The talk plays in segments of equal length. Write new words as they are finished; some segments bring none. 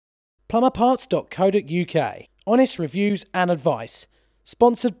plumberparts.co.uk. Honest reviews and advice.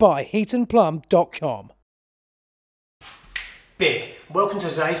 Sponsored by heatandplumb.com. Big, welcome to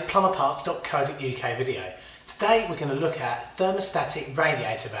today's plumberparts.co.uk video. Today we're going to look at thermostatic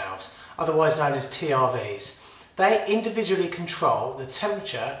radiator valves, otherwise known as TRVs. They individually control the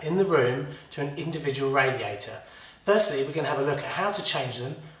temperature in the room to an individual radiator. Firstly, we're going to have a look at how to change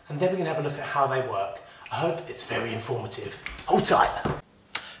them, and then we're going to have a look at how they work. I hope it's very informative. Hold tight.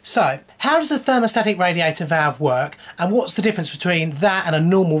 So, how does a thermostatic radiator valve work, and what's the difference between that and a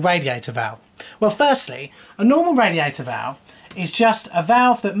normal radiator valve? Well, firstly, a normal radiator valve is just a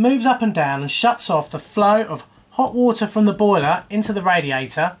valve that moves up and down and shuts off the flow of hot water from the boiler into the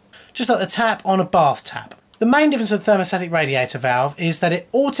radiator, just like the tap on a bath tap. The main difference with a thermostatic radiator valve is that it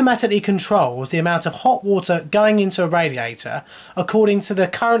automatically controls the amount of hot water going into a radiator according to the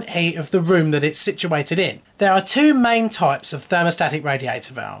current heat of the room that it's situated in. There are two main types of thermostatic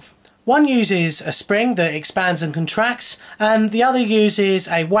radiator valve. One uses a spring that expands and contracts, and the other uses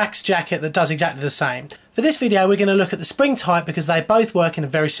a wax jacket that does exactly the same. For this video we're going to look at the spring type because they both work in a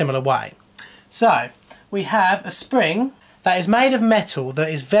very similar way. So we have a spring that is made of metal that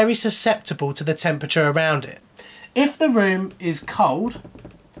is very susceptible to the temperature around it. If the room is cold,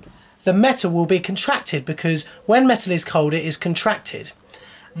 the metal will be contracted because when metal is cold it is contracted.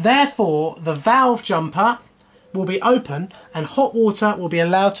 Therefore the valve jumper will be open and hot water will be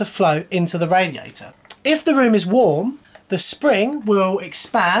allowed to flow into the radiator. If the room is warm, the spring will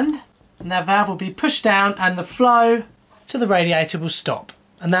expand and that valve will be pushed down and the flow to the radiator will stop.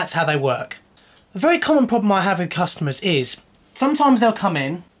 And that's how they work. A very common problem I have with customers is sometimes they'll come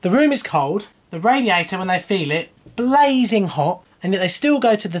in, the room is cold, the radiator when they feel it blazing hot, and yet they still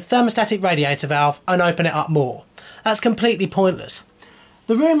go to the thermostatic radiator valve and open it up more. That's completely pointless.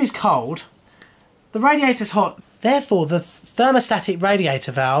 The room is cold, the radiator's hot, therefore the thermostatic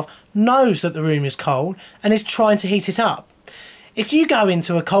radiator valve knows that the room is cold and is trying to heat it up. If you go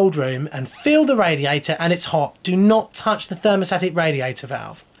into a cold room and feel the radiator and it's hot, do not touch the thermostatic radiator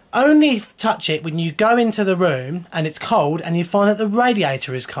valve. Only touch it when you go into the room and it's cold and you find that the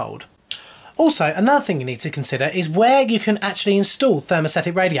radiator is cold. Also, another thing you need to consider is where you can actually install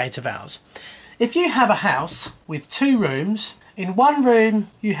thermostatic radiator valves. If you have a house with two rooms, in one room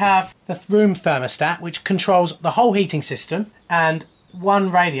you have the room thermostat which controls the whole heating system and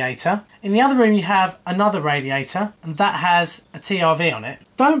one radiator. In the other room you have another radiator and that has a TRV on it.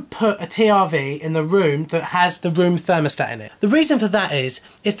 Don't put a TRV in the room that has the room thermostat in it. The reason for that is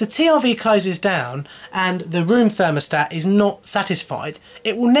if the TRV closes down and the room thermostat is not satisfied,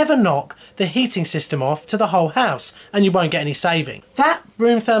 it will never knock the heating system off to the whole house and you won't get any saving. That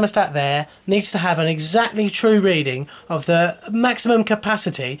room thermostat there needs to have an exactly true reading of the maximum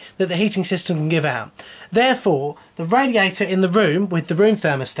capacity that the heating system can give out. Therefore, the radiator in the room with the room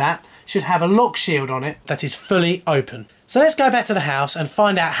thermostat should have a lock shield on it that is fully open. So let's go back to the house and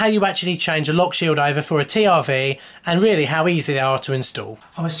find out how you actually change a lock shield over for a TRV and really how easy they are to install.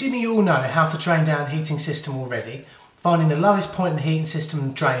 I'm assuming you all know how to drain down a heating system already, finding the lowest point in the heating system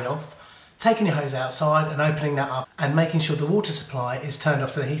and drain off, taking your hose outside and opening that up and making sure the water supply is turned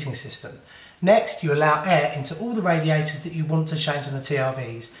off to the heating system. Next you allow air into all the radiators that you want to change on the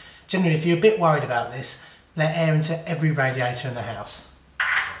TRVs. Generally if you're a bit worried about this, let air into every radiator in the house.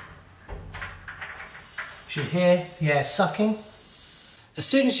 You should hear the air sucking. As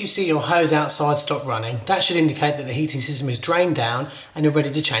soon as you see your hose outside stop running, that should indicate that the heating system is drained down and you're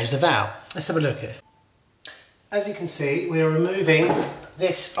ready to change the valve. Let's have a look at it. As you can see, we are removing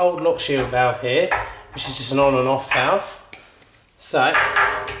this old lock shield valve here, which is just an on and off valve. So,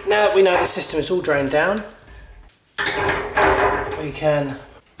 now that we know the system is all drained down, we can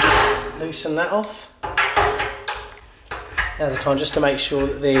loosen that off. Now's the time just to make sure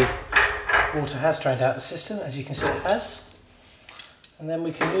that the water has drained out the system, as you can see it has. And then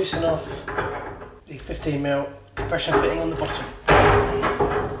we can loosen off the 15mm compression fitting on the bottom.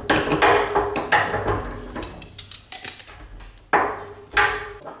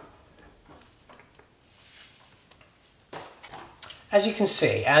 As you can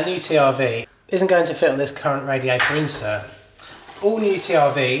see, our new TRV isn't going to fit on this current radiator insert. All new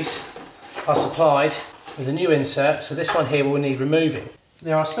TRVs are supplied with a new insert, so this one here will need removing.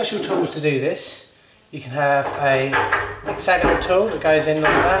 There are special tools to do this. You can have a hexagonal tool that goes in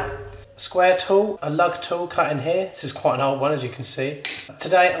like that, a square tool, a lug tool cut in here. This is quite an old one, as you can see.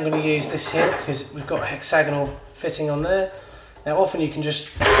 Today I'm going to use this here because we've got a hexagonal fitting on there. Now often you can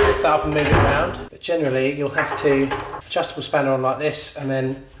just lift that up and move it around, but generally you'll have to adjustable spanner on like this and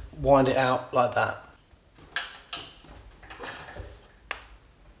then wind it out like that.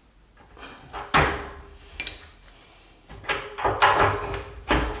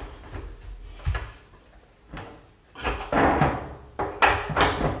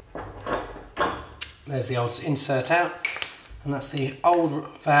 There's the old insert out, and that's the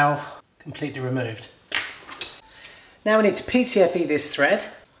old valve completely removed. Now we need to PTFE this thread.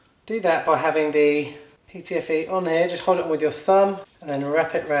 Do that by having the PTFE on here, just hold it on with your thumb and then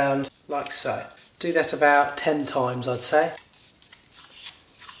wrap it round like so. Do that about 10 times, I'd say.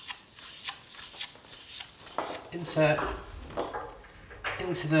 Insert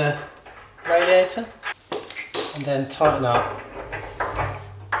into the radiator and then tighten up.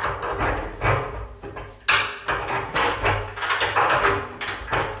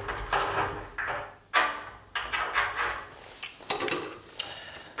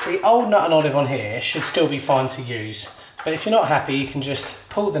 The old nut and olive on here should still be fine to use, but if you're not happy you can just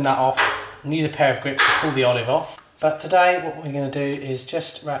pull the nut off and use a pair of grips to pull the olive off. But today what we're going to do is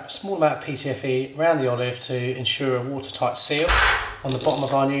just wrap a small amount of PTFE around the olive to ensure a watertight seal on the bottom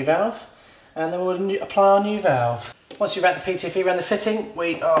of our new valve, and then we'll apply our new valve. Once you've wrapped the PTFE around the fitting,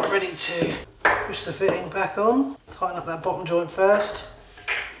 we are ready to push the fitting back on. Tighten up that bottom joint first.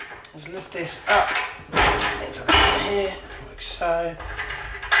 Just lift this up into that here, like so.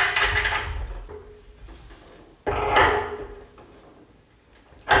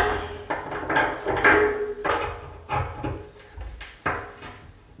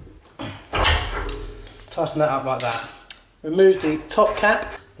 Tighten that up like that. Remove the top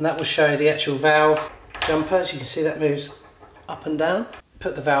cap and that will show the actual valve jumper. As you can see, that moves up and down.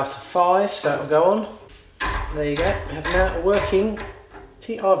 Put the valve to 5 so it will go on. There you go, we have now a working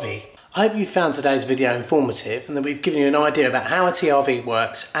TRV. I hope you found today's video informative and that we've given you an idea about how a TRV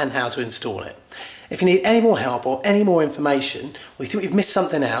works and how to install it. If you need any more help or any more information, or you think we've missed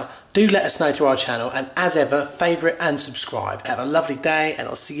something out, do let us know through our channel, and as ever, favourite and subscribe. Have a lovely day and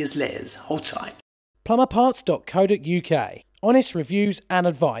I'll see you later. Hold tight. Plumberparts.co.uk. Honest reviews and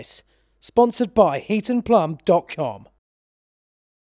advice. Sponsored by heatandplumb.com.